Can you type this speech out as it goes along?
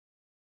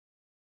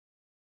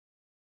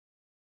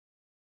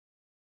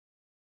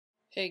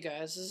Hey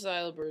guys, this is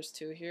Leopard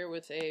here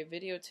with a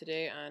video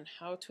today on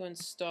how to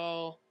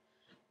install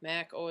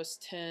Mac OS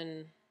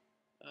X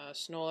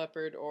Snow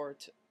Leopard or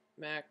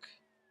Mac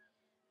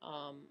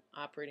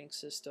operating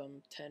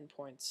system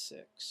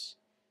 10.6.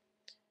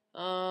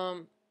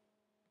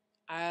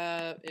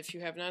 If you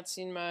have not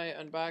seen my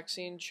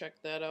unboxing,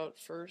 check that out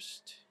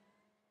first.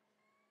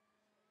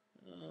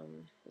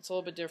 It's a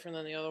little bit different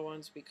than the other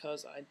ones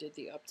because I did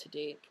the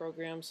up-to-date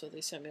program, so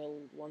they sent me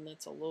one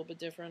that's a little bit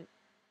different.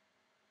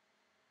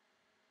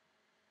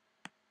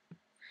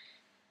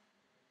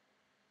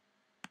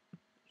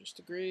 Just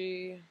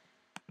agree.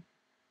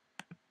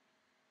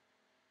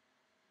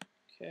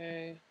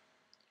 Okay.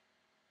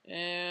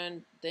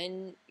 And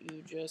then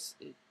you just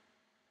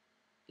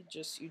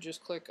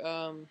click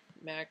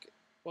Mac.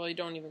 Well, you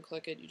don't even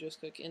click it. You just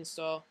click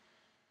install,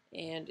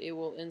 and it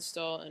will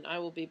install. And I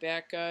will be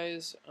back,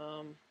 guys,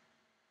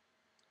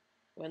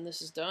 when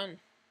this is done.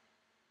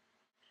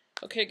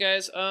 Okay,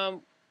 guys.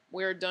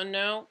 We're done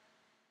now.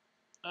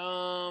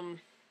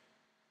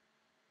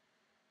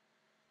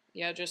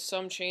 Yeah, just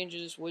some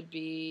changes would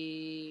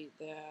be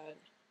that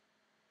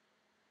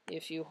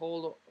if you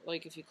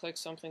click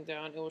something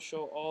down, it will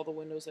show all the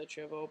windows that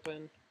you have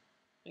open.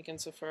 Like in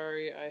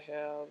Safari, I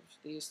have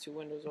these two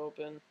windows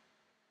open.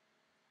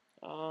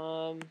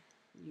 uTorrent,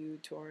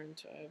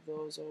 I have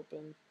those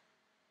open.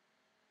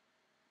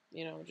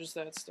 You know, just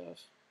that stuff.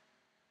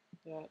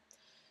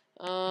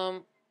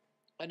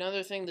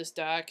 Another thing, this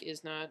dock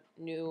is not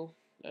new.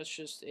 That's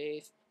just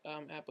a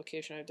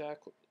application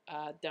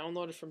I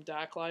downloaded from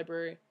Dock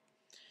Library.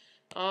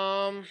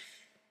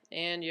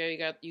 And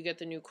yeah, you get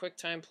the new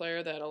QuickTime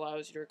player that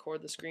allows you to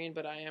record the screen,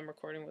 but I am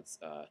recording with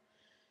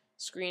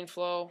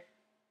ScreenFlow.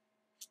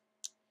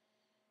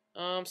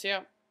 So yeah,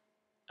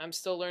 I'm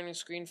still learning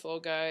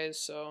ScreenFlow, guys,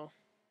 so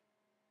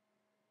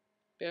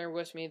bear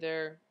with me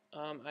there.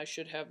 I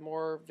should have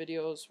more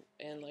videos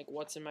and like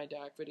what's in my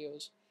dock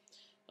videos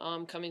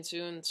coming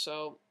soon,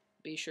 so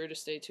be sure to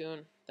stay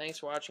tuned. Thanks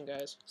for watching,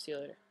 guys. See you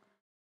later.